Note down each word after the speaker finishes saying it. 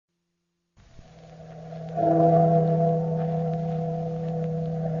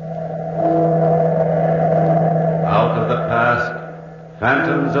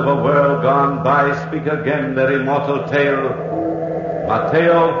legends of a world gone by speak again their immortal tale.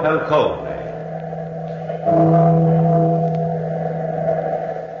 Matteo Falcone.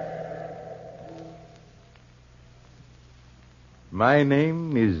 My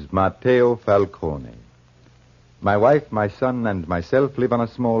name is Matteo Falcone. My wife, my son, and myself live on a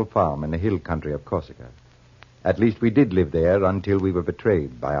small farm in the hill country of Corsica. At least we did live there until we were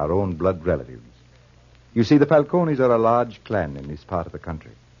betrayed by our own blood relatives. You see, the Falcones are a large clan in this part of the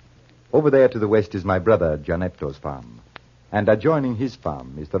country. Over there to the west is my brother Gianetto's farm, and adjoining his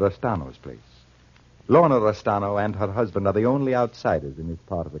farm is the Rostano's place. Lorna Rostano and her husband are the only outsiders in this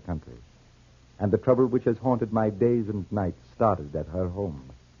part of the country. And the trouble which has haunted my days and nights started at her home.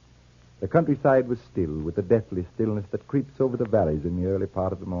 The countryside was still with the deathly stillness that creeps over the valleys in the early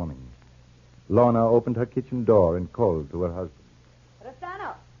part of the morning. Lorna opened her kitchen door and called to her husband.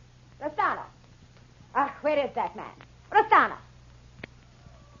 Rostano! Rostano! Ah, where is that man? Rostano!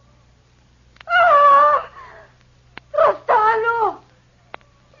 Ah! Rostano!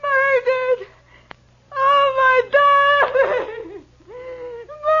 Murdered! Oh, my darling!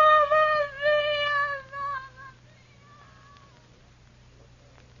 Mama mia!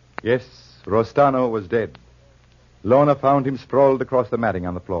 Yes, Rostano was dead. Lorna found him sprawled across the matting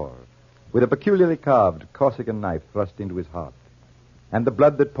on the floor, with a peculiarly carved Corsican knife thrust into his heart. And the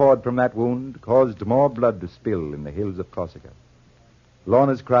blood that poured from that wound caused more blood to spill in the hills of Corsica.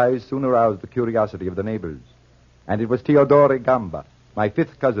 Lorna's cries soon aroused the curiosity of the neighbors, and it was Teodore Gamba, my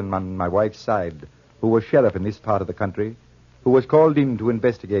fifth cousin on my wife's side, who was sheriff in this part of the country, who was called in to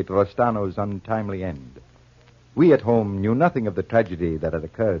investigate Rostano's untimely end. We at home knew nothing of the tragedy that had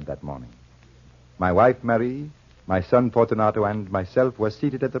occurred that morning. My wife, Marie, my son, Fortunato, and myself were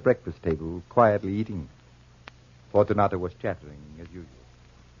seated at the breakfast table, quietly eating. Fortunato was chattering, as usual.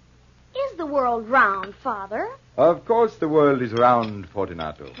 Is the world round, Father? Of course the world is round,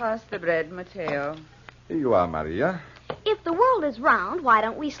 Fortunato. Pass the bread, Matteo. Here you are, Maria. If the world is round, why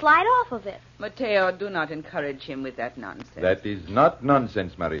don't we slide off of it? Matteo, do not encourage him with that nonsense. That is not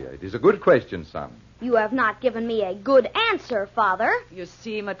nonsense, Maria. It is a good question, son. You have not given me a good answer, Father. You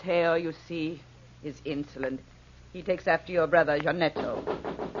see, Matteo, you see. He's insolent. He takes after your brother, Gianetto.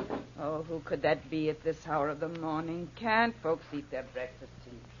 Oh, who could that be at this hour of the morning? Can't folks eat their breakfast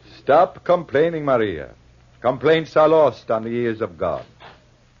tea? Stop complaining, Maria. Complaints are lost on the ears of God.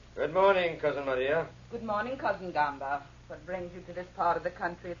 Good morning, Cousin Maria. Good morning, Cousin Gamba. What brings you to this part of the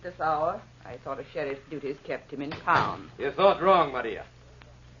country at this hour? I thought a sheriff's duties kept him in town. You thought wrong, Maria.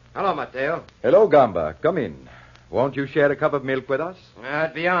 Hello, Matteo. Hello, Gamba. Come in. Won't you share a cup of milk with us?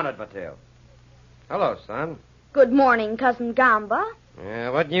 I'd be honored, Matteo. Hello, son. Good morning, Cousin Gamba.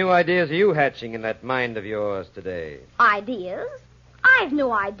 What new ideas are you hatching in that mind of yours today? Ideas? I've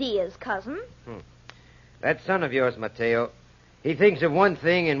no ideas, Cousin. That son of yours, Matteo, he thinks of one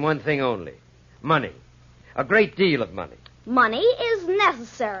thing and one thing only. Money. A great deal of money. Money is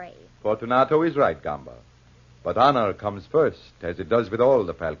necessary. Fortunato is right, Gamba. But honor comes first, as it does with all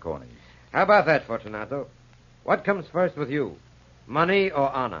the Falcones. How about that, Fortunato? What comes first with you? Money or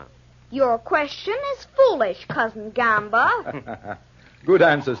honor? Your question is foolish, Cousin Gamba. Good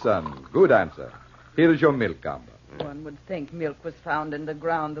answer, son. Good answer. Here is your milk, Gamba. One would think milk was found in the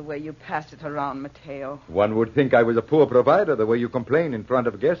ground the way you pass it around, Matteo. One would think I was a poor provider the way you complain in front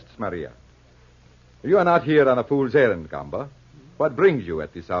of guests, Maria. You are not here on a fool's errand, Gamba. What brings you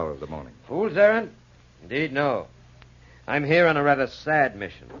at this hour of the morning? Fool's errand? Indeed, no. I'm here on a rather sad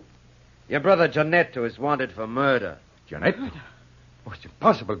mission. Your brother Gianetto is wanted for murder. Gianetto? Oh, it's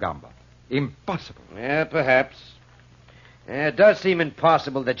impossible, Gamba. Impossible. Yeah, perhaps. It does seem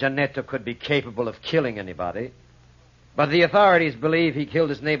impossible that Gianetto could be capable of killing anybody. But the authorities believe he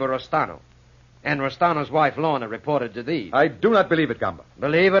killed his neighbor Rostano. And Rostano's wife, Lorna, reported to these. I do not believe it, Gamba.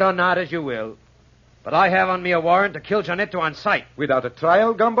 Believe it or not as you will. But I have on me a warrant to kill Gianetto on sight. Without a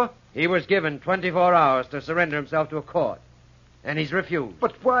trial, Gamba? He was given 24 hours to surrender himself to a court. And he's refused.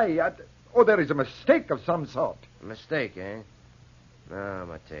 But why? There is a mistake of some sort. A mistake, eh? No,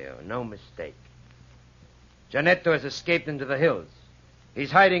 Matteo, no mistake. Gianetto has escaped into the hills.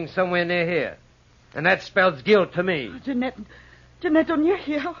 He's hiding somewhere near here. And that spells guilt to me. Gianetto near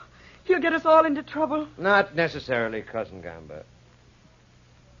here. He'll get us all into trouble. Not necessarily, Cousin Gamba.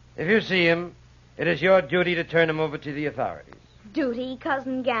 If you see him, it is your duty to turn him over to the authorities. Duty,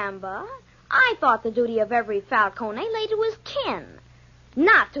 Cousin Gamba? I thought the duty of every Falcone lay to his kin,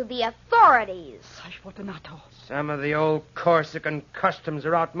 not to the authorities. Fortunato. Some of the old Corsican customs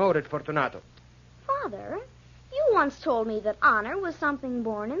are outmoded, Fortunato. Father, you once told me that honor was something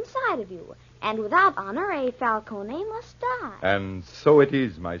born inside of you, and without honor, a Falcone must die. And so it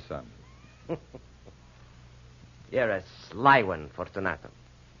is, my son. You're a sly one, Fortunato.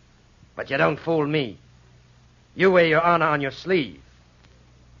 But you don't fool me. You wear your honor on your sleeve,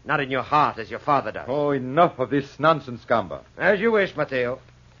 not in your heart as your father does. Oh, enough of this nonsense, Gamba. As you wish, Matteo.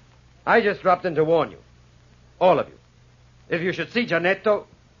 I just dropped in to warn you. All of you. If you should see Giannetto,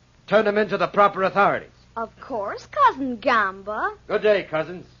 turn him into the proper authorities. Of course, Cousin Gamba. Good day,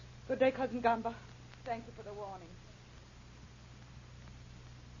 cousins. Good day, Cousin Gamba. Thank you for the warning.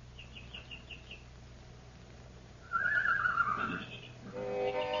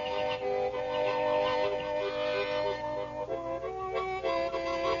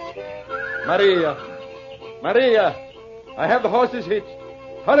 Maria, I have the horses hitched.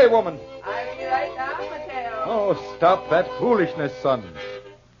 Hurry, woman. I'll be right down, Matteo. Oh, stop that foolishness, son.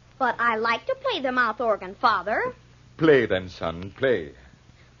 But I like to play the mouth organ, Father. Play then, son, play.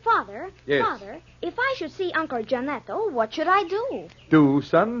 Father, Yes? Father, if I should see Uncle Giannetto, what should I do? Do,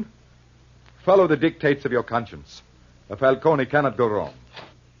 son. Follow the dictates of your conscience. A Falcone cannot go wrong.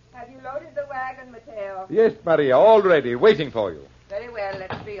 Have you loaded the wagon, Matteo? Yes, Maria, all ready, waiting for you. Very well,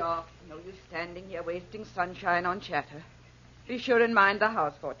 let's be off. No use standing here wasting sunshine on chatter. Be sure and mind the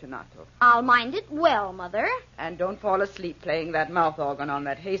house, Fortunato. I'll mind it well, Mother. And don't fall asleep playing that mouth organ on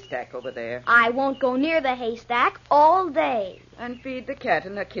that haystack over there. I won't go near the haystack all day. And feed the cat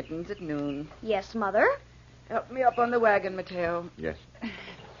and her kittens at noon. Yes, Mother. Help me up on the wagon, Matteo. Yes.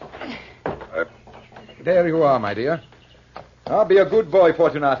 There you are, my dear. Now be a good boy,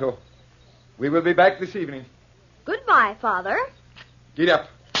 Fortunato. We will be back this evening. Goodbye, Father. Get up.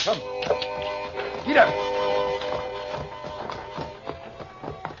 Come. Get up.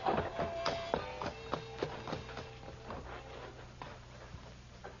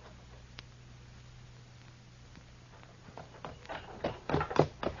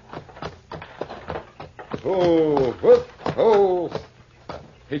 Oh, whoop, oh.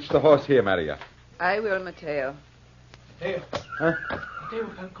 Hitch the horse here, Maria. I will, Matteo. Matteo. Huh? Matteo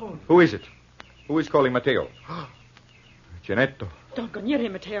Falcone. Who is it? Who is calling Matteo? Giannetto. Don't go near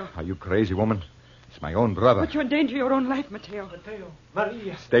him, Matteo. Are you crazy, woman? It's my own brother. But you endanger your own life, Matteo. Matteo.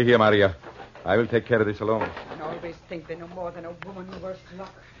 Maria. Stay here, Maria. I will take care of this alone. I always think they know more than a woman, worse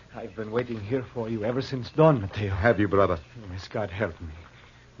luck. I've been waiting here for you ever since dawn, Matteo. Have you, brother? Yes, God help me.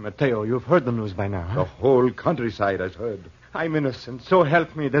 Matteo, you've heard the news by now, huh? The whole countryside has heard. I'm innocent. So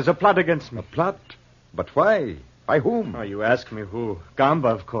help me. There's a plot against me. A plot? But why? By whom? Oh, you ask me who. Gamba,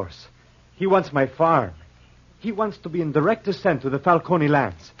 of course. He wants my farm. He wants to be in direct descent to the Falcone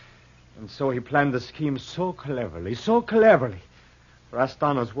lands. And so he planned the scheme so cleverly, so cleverly.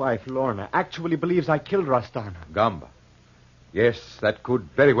 Rastano's wife, Lorna, actually believes I killed Rastano. Gamba. Yes, that could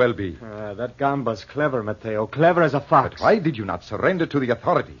very well be. That Gamba's clever, Matteo. Clever as a fox. But why did you not surrender to the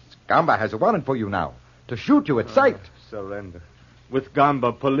authorities? Gamba has a warrant for you now. To shoot you at sight. Surrender. With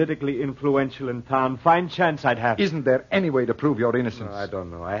Gamba politically influential in town, fine chance I'd have. Isn't there any way to prove your innocence? No, I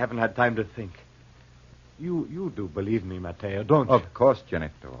don't know. I haven't had time to think. You do believe me, Matteo, don't you? Of course,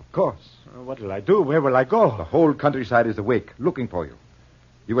 Giannetto, of course. What'll I do? Where will I go? The whole countryside is awake, looking for you.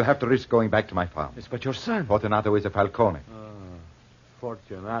 You will have to risk going back to my farm. Yes, but your son. Fortunato is a Falcone.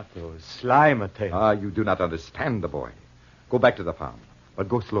 Fortunato is sly, Matteo. Ah, you do not understand the boy. Go back to the farm, but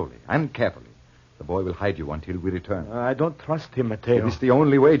go slowly and carefully. The boy will hide you until we return. I don't trust him, Matteo. It is the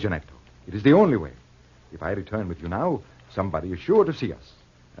only way, Giannetto. It is the only way. If I return with you now, somebody is sure to see us.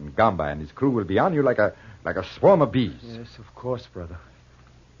 And Gamba and his crew will be on you like a swarm of bees. Yes, of course, brother.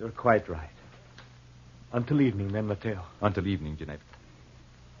 You're quite right. Until evening, then, Matteo. Until evening, Giannetto.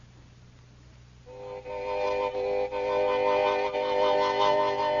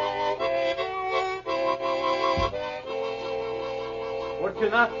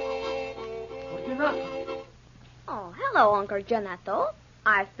 Fortunato. Oh, hello, Uncle Giannetto.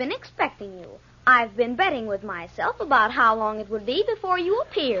 I've been expecting you. I've been betting with myself about how long it would be before you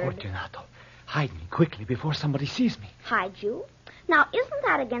appeared. Fortunato, hide me quickly before somebody sees me. Hide you? Now, isn't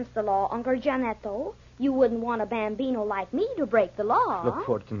that against the law, Uncle Giannetto? You wouldn't want a bambino like me to break the law. Look,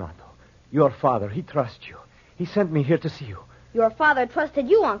 Fortunato, your father, he trusts you. He sent me here to see you. Your father trusted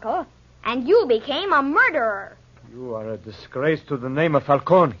you, Uncle, and you became a murderer. You are a disgrace to the name of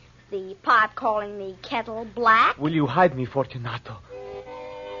Falcone. The pot calling the kettle black. Will you hide me, Fortunato?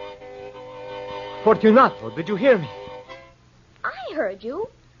 Fortunato, did you hear me? I heard you.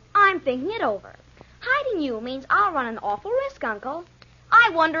 I'm thinking it over. Hiding you means I'll run an awful risk, Uncle.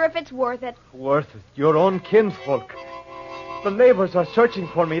 I wonder if it's worth it. Worth it. Your own kinsfolk. The neighbors are searching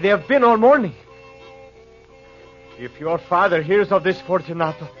for me. They have been all morning. If your father hears of this,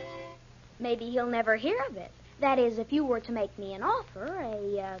 Fortunato... Maybe he'll never hear of it. That is, if you were to make me an offer,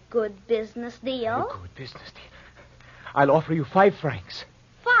 a good business deal. A good business deal. I'll offer you 5 francs.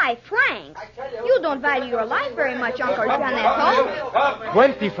 25 francs? You don't value your life very much, Uncle Gianetto.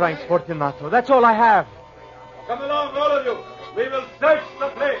 20 francs, Fortunato. That's all I have. Come along, all of you. We will search the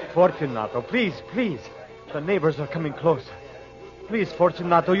place. Fortunato, please, please. The neighbors are coming closer. Please,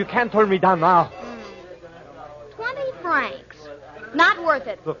 Fortunato, you can't turn me down now. 20 francs. Not worth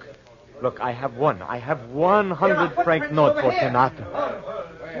it. Look, I have 100 franc note, Fortunato.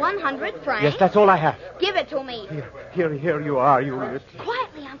 100 francs? Yes, that's all I have. Give it to me. Here you are, you...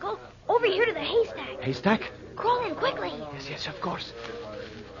 Quietly, Uncle. Over here to the haystack. Haystack? Crawl in quickly. Yes, of course.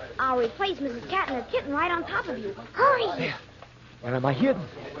 I'll replace Mrs. Cat and her kitten right on top of you. Hurry. There. Where am I hidden?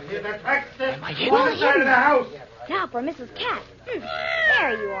 Am I hidden? Well, inside of the house. Now for Mrs. Cat.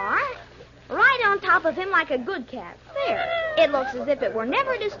 There you are. Right on top of him like a good cat. There. It looks as if it were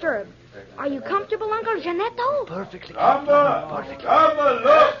never disturbed. Are you comfortable, Uncle Gianetto? Perfectly. Gamba,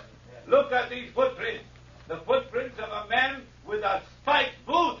 look! Look at these footprints. The footprints of a man with a spiked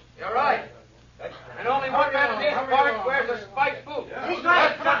boot. You're right. And only one man in this park wears a spiked boot. He's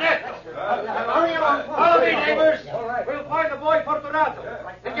right. That's Gianetto. Follow me, neighbors. We'll find the boy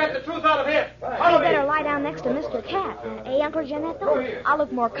Fortunato and get the truth out of him. Follow me. I'd better lie down next to Mr. Cat. Eh, Uncle Gianetto? I'll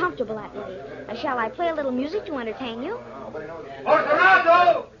look more comfortable that way. Shall I play a little music to entertain you?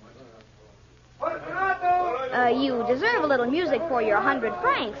 Fortunato! Fortunato! You deserve a little music for your 100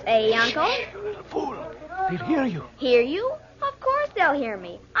 francs, eh, Uncle? You little fool. They'll hear you. Hear you? Of course they'll hear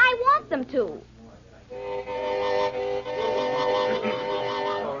me. I want them to.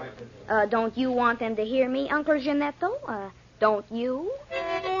 Don't you want them to hear me, Uncle Gianetto? Don't you?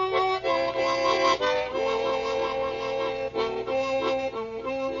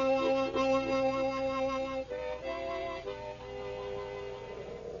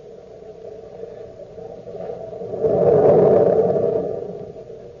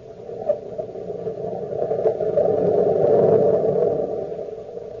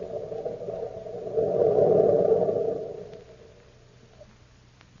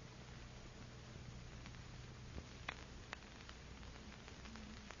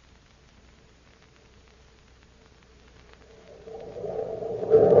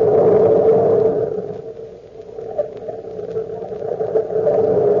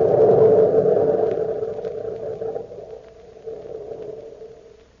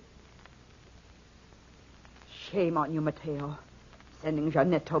 Shame on you, Matteo. Sending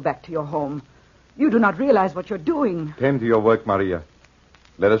Gianetto back to your home. You do not realize what you're doing. Tend to your work, Maria.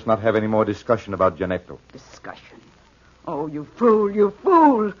 Let us not have any more discussion about Gianetto. Discussion. Oh, you fool, you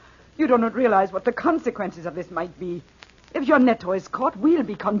fool. You do not realize what the consequences of this might be. If Gianetto is caught, we'll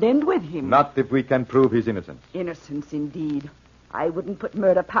be condemned with him. Not if we can prove his innocence. Innocence, indeed. I wouldn't put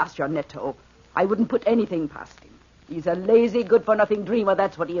murder past Gianetto. I wouldn't put anything past him. He's a lazy, good-for-nothing dreamer.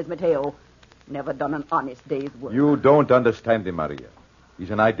 That's what he is, Matteo. Never done an honest day's work. You don't understand him, Maria. He's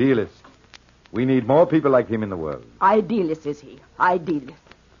an idealist. We need more people like him in the world. Idealist, is he? Idealist.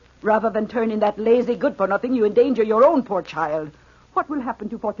 Rather than turn in that lazy good-for-nothing, you endanger your own poor child. What will happen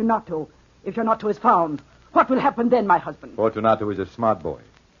to Fortunato if Gianetto is found? What will happen then, my husband? Fortunato is a smart boy.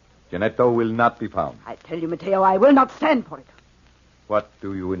 Gianetto will not be found. I tell you, Matteo, I will not stand for it. What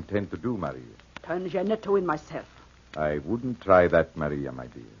do you intend to do, Maria? Turn Gianetto in myself. I wouldn't try that, Maria, my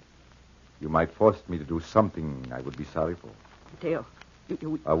dear. You might force me to do something I would be sorry for. Matteo,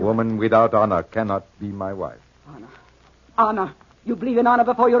 A woman without honor cannot be my wife. Honor. Honor. You believe in honor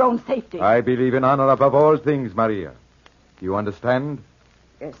before your own safety. I believe in honor above all things, Maria. Do you understand?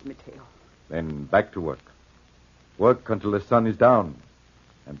 Yes, Matteo. Then back to work. Work until the sun is down.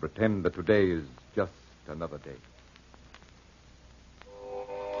 And pretend that today is just another day.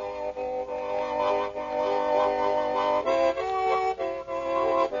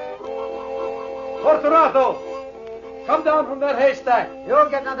 Fortunato! Come down from that haystack. You'll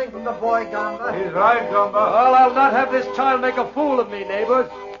get nothing from the boy, Gamba. He's right, Gamba. Well, I'll not have this child make a fool of me, neighbors.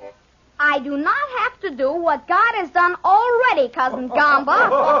 I do not have to do what God has done already, Cousin Gamba.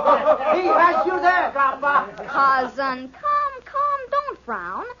 He has you there, Gamba. Cousin, come, don't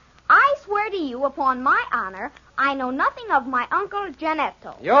frown. I swear to you upon my honor, I know nothing of my Uncle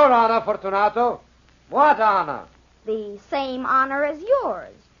Gianetto. Your honor, Fortunato. What honor? The same honor as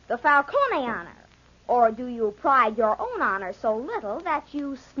yours, the Falcone honor. Or do you pride your own honor so little that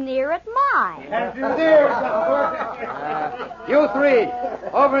you sneer at mine? You three,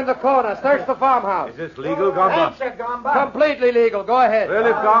 over in the corner, search the farmhouse. Is this legal, Gamba? Answer, Gamba. Completely legal. Go ahead. Well,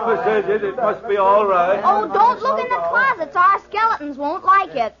 if Gamba says it, it must be all right. Oh, don't look in the closets. Our skeletons won't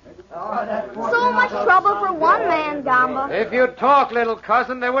like it. So much trouble for one man, Gamba. If you'd talk, little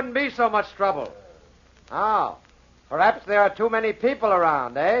cousin, there wouldn't be so much trouble. Oh, perhaps there are too many people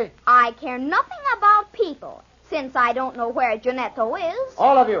around, eh? I care nothing about people. Since I don't know where Janetto is.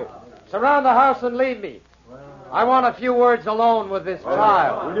 All of you, surround the house and leave me. I want a few words alone with this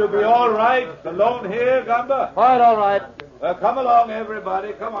child. Will you be all right alone here, Gamba? Quite all right. Well, come along,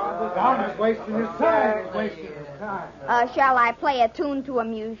 everybody. Come on. Gamba's wasting his time. Shall I play a tune to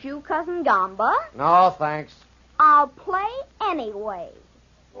amuse you, Cousin Gamba? No, thanks. I'll play anyway.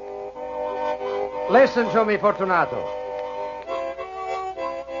 Listen to me, Fortunato.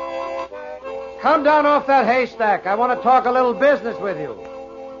 Come down off that haystack. I want to talk a little business with you.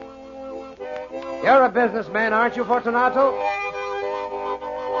 You're a businessman, aren't you, Fortunato?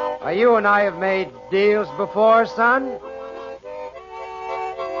 You and I have made deals before, son.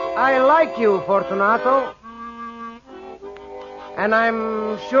 I like you, Fortunato. And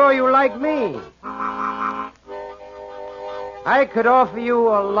I'm sure you like me. I could offer you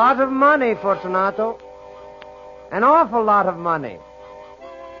a lot of money, Fortunato. An awful lot of money.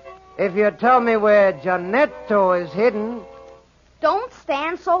 If you tell me where Janetto is hidden. Don't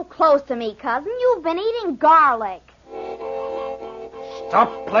stand so close to me, cousin. You've been eating garlic.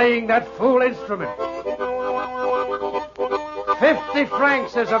 Stop playing that fool instrument. 50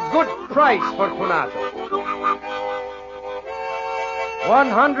 francs is a good price, Fortunato.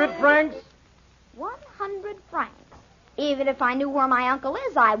 100 francs? 100 francs. Even if I knew where my uncle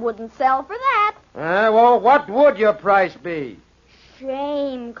is, I wouldn't sell for that. Well, what would your price be?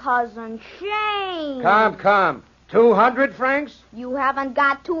 Shame, cousin, shame. Come. 200 francs? You haven't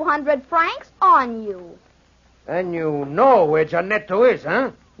got 200 francs on you. Then you know where Janetto is,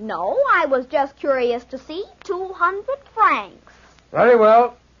 huh? No, I was just curious to see 200 francs. Very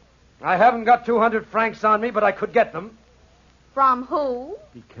well. I haven't got 200 francs on me, but I could get them. From who?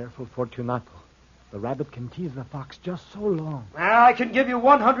 Be careful, Fortunato. The rabbit can tease the fox just so long. I can give you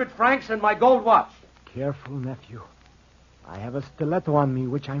 100 francs and my gold watch. Careful, nephew. I have a stiletto on me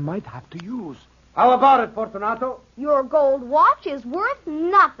which I might have to use. How about it, Fortunato? Your gold watch is worth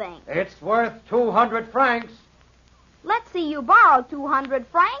nothing. It's worth 200 francs. Let's see you borrow 200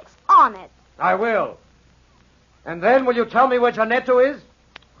 francs on it. I will. And then will you tell me where Janetto is?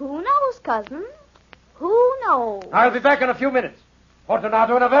 Who knows, cousin? Who knows? I'll be back in a few minutes.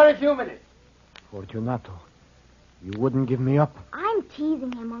 Fortunato, in a very few minutes. Fortunato, you wouldn't give me up. I'm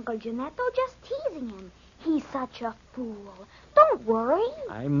teasing him, Uncle Janetto, just teasing him. He's such a fool. Don't worry.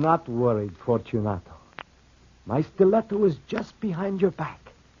 I'm not worried, Fortunato. My stiletto is just behind your back.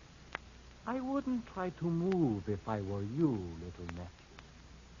 I wouldn't try to move if I were you, little nephew.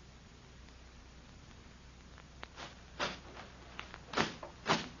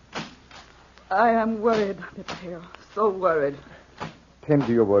 I am worried, Matteo. So worried. Tend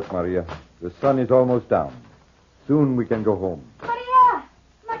to your work, Maria. The sun is almost down. Soon we can go home. Maria!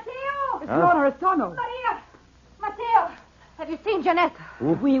 Matteo! It's Lorna Estono. Maria! Matteo! Have you seen Janetta?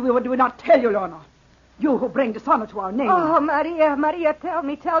 We would not tell you, Lorna. You who bring dishonor to our name. Oh, Maria, tell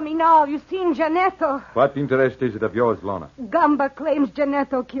me now. You've seen Janetto. What interest is it of yours, Lorna? Gamba claims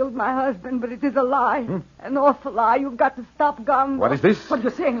Janetto killed my husband, but it is a lie. An awful lie. You've got to stop Gamba. What is this? What are you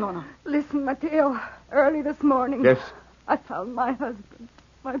saying, Lorna? Listen, Matteo. Early this morning. Yes. I found my husband,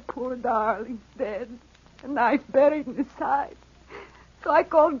 my poor darling, dead. A knife buried in his side. So I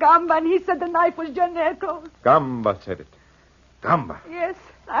called Gamba, and he said the knife was Janetto's. Gamba said it. Gamba. Yes,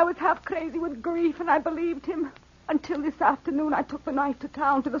 I was half crazy with grief, and I believed him. Until this afternoon, I took the knife to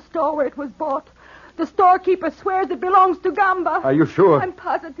town, to the store where it was bought. The storekeeper swears it belongs to Gamba. Are you sure? I'm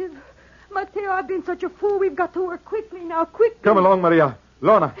positive. Matteo, I've been such a fool. We've got to work quickly now, quickly. Come along, Maria.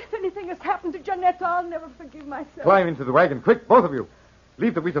 Lorna, If anything has happened to Janetto, I'll never forgive myself. climb into the wagon. Quick, both of you.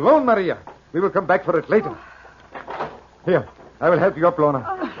 Leave the wheat alone, Maria. We will come back for it later. Here, I will help you up,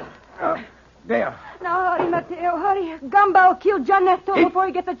 Lorna. There. Now, hurry, Matteo, hurry. Gamba will kill Janetto before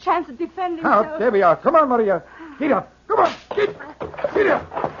he gets a chance to defend himself. Now, there we are. Come on, Maria. Get up. Come on. Get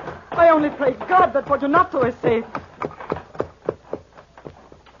up. I only pray God that Fortunato is safe.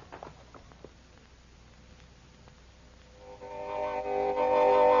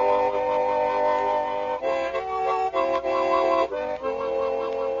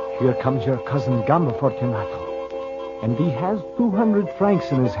 Here comes your cousin Gamba, Fortunato. And he has 200 francs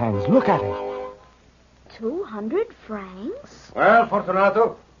in his hands. Look at him. 200 francs? Well,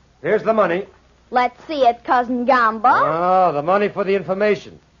 Fortunato, here's the money. Let's see it, Cousin Gamba. The money for the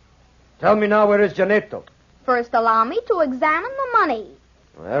information. Tell me now, where is Janetto? First, allow me to examine the money.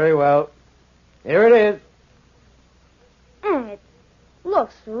 Very well. Here it is. It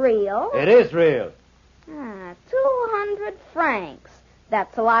looks real. It is real. 200 francs.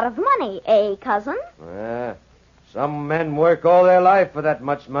 That's a lot of money, eh, cousin? Some men work all their life for that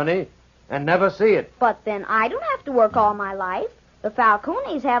much money and never see it. But then I don't have to work all my life. The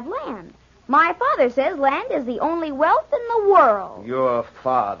Falcones have land. My father says land is the only wealth in the world. Your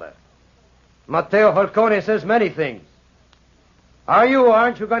father. Matteo Falcone says many things. Are you or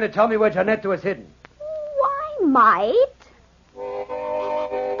aren't you going to tell me where Giannetto is hidden? Why, might.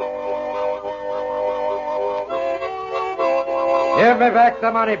 Give me back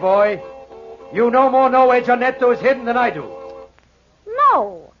the money, boy. You no more know where Giannetto is hidden than I do.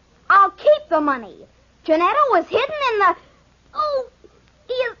 No, I'll keep the money. Giannetto was hidden in the... Oh,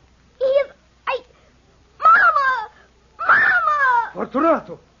 he is... Mama!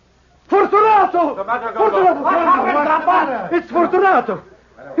 Fortunato! Fortunato! The matter, Fortunato! What happened? It's Fortunato!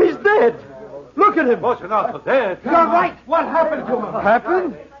 He's dead! Look at him! Fortunato dead. You're right. What happened to him?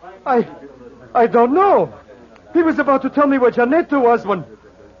 Happened? I don't know. He was about to tell me where Giannetto was when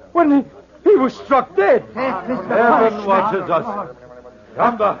he was struck dead. Heaven watches us.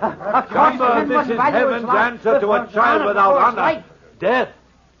 Gamba, this is heaven's answer to a child without honor. Death.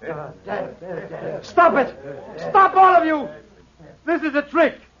 Stop it! Stop, all of you! This is a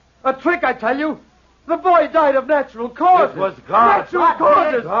trick. A trick, I tell you. The boy died of natural causes. It was God. Natural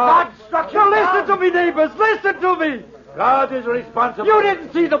causes. God struck Now him listen down. to me, neighbors. Listen to me. God is responsible. You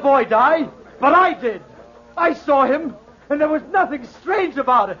didn't see the boy die, but I did. I saw him, and there was nothing strange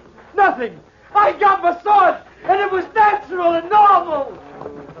about it. Nothing. Gamba saw it, and it was natural and normal.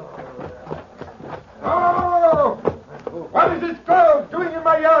 Oh! What is this girl doing in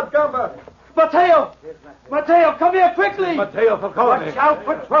my yard, Gamba? Matteo, come here quickly. Matteo Falcone. Watch out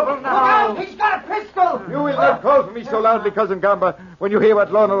for trouble now. He's got a pistol. You will not call for me so loudly, Cousin Gamba, when you hear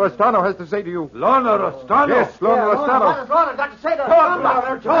what Lorna Rostano has to say to you. Lorna Rostano? Yes, Lorna What Rostano. has Lorna got to say to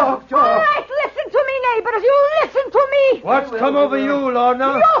Talk. All right, listen to me, neighbors. You listen to me. What's come over you,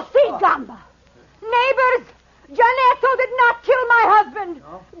 Lorna? You see, Gamba. Neighbors, Giannetto did not kill my husband.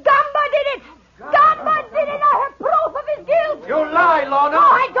 Gamba did it. Gamba did it. I have proof of his guilt. You lie, Lorna. No,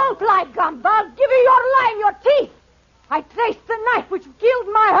 I don't lie, Gamba. I'll give you your lie and your teeth. I traced the knife which killed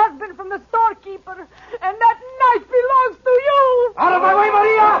my husband from the storekeeper, and that knife belongs to you. Out of my way,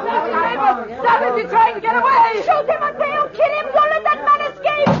 Maria! Neighbors, stop it. He's trying to get away. Shoot him, Matteo. Kill him. Don't let that man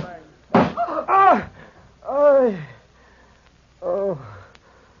escape.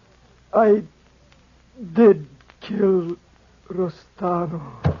 I did kill Rostano.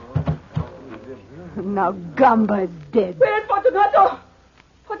 Now Gamba is dead. Where's Fortunato?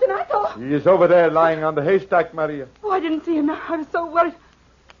 Fortunato? He is over there lying on the haystack, Maria. Oh, I didn't see him now. I was so worried.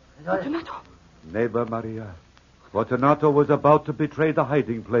 Fortunato. Neighbor Maria, Fortunato was about to betray the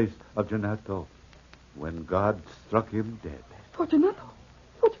hiding place of Giannetto when God struck him dead. Fortunato.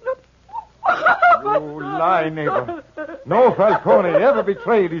 You lie, neighbor. No Falcone ever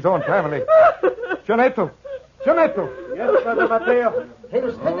betrayed his own family. Giannetto. Yes, Brother Matteo. He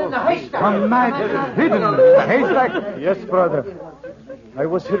was hidden in the haystack. Hidden in the haystack. Yes, brother. I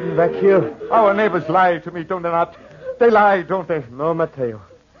was hidden back here. Our neighbors lie to me, don't they not? They lie, don't they? No, Matteo.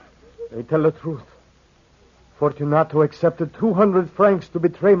 They tell the truth. Fortunato accepted 200 francs to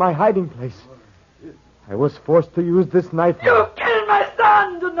betray my hiding place. I was forced to use this knife. You killed my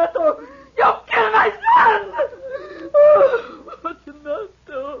son, Donato. You killed my son. Oh,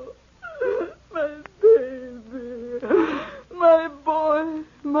 Fortunato. My baby. My boy.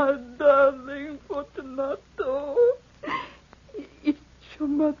 My darling Fortunato. It's your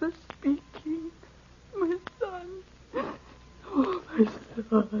mother speaking. My son. Oh, my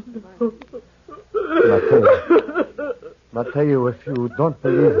son. Matteo, if you don't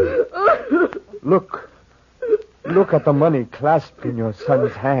believe me, look at the money clasped in your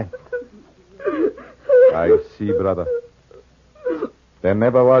son's hand. I see, brother. There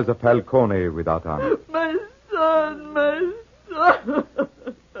never was a Falcone without honor. My son.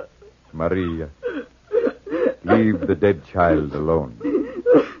 Maria, leave the dead child alone.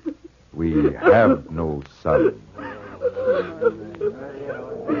 We have no son.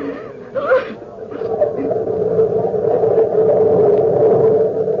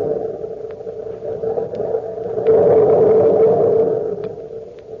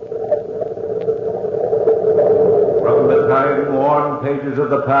 From the time-worn pages of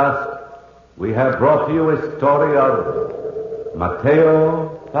the past, we have brought to you a story of Matteo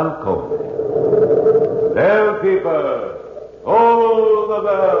Falcone. Bellkeeper, hold the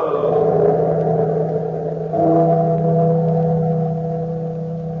bell.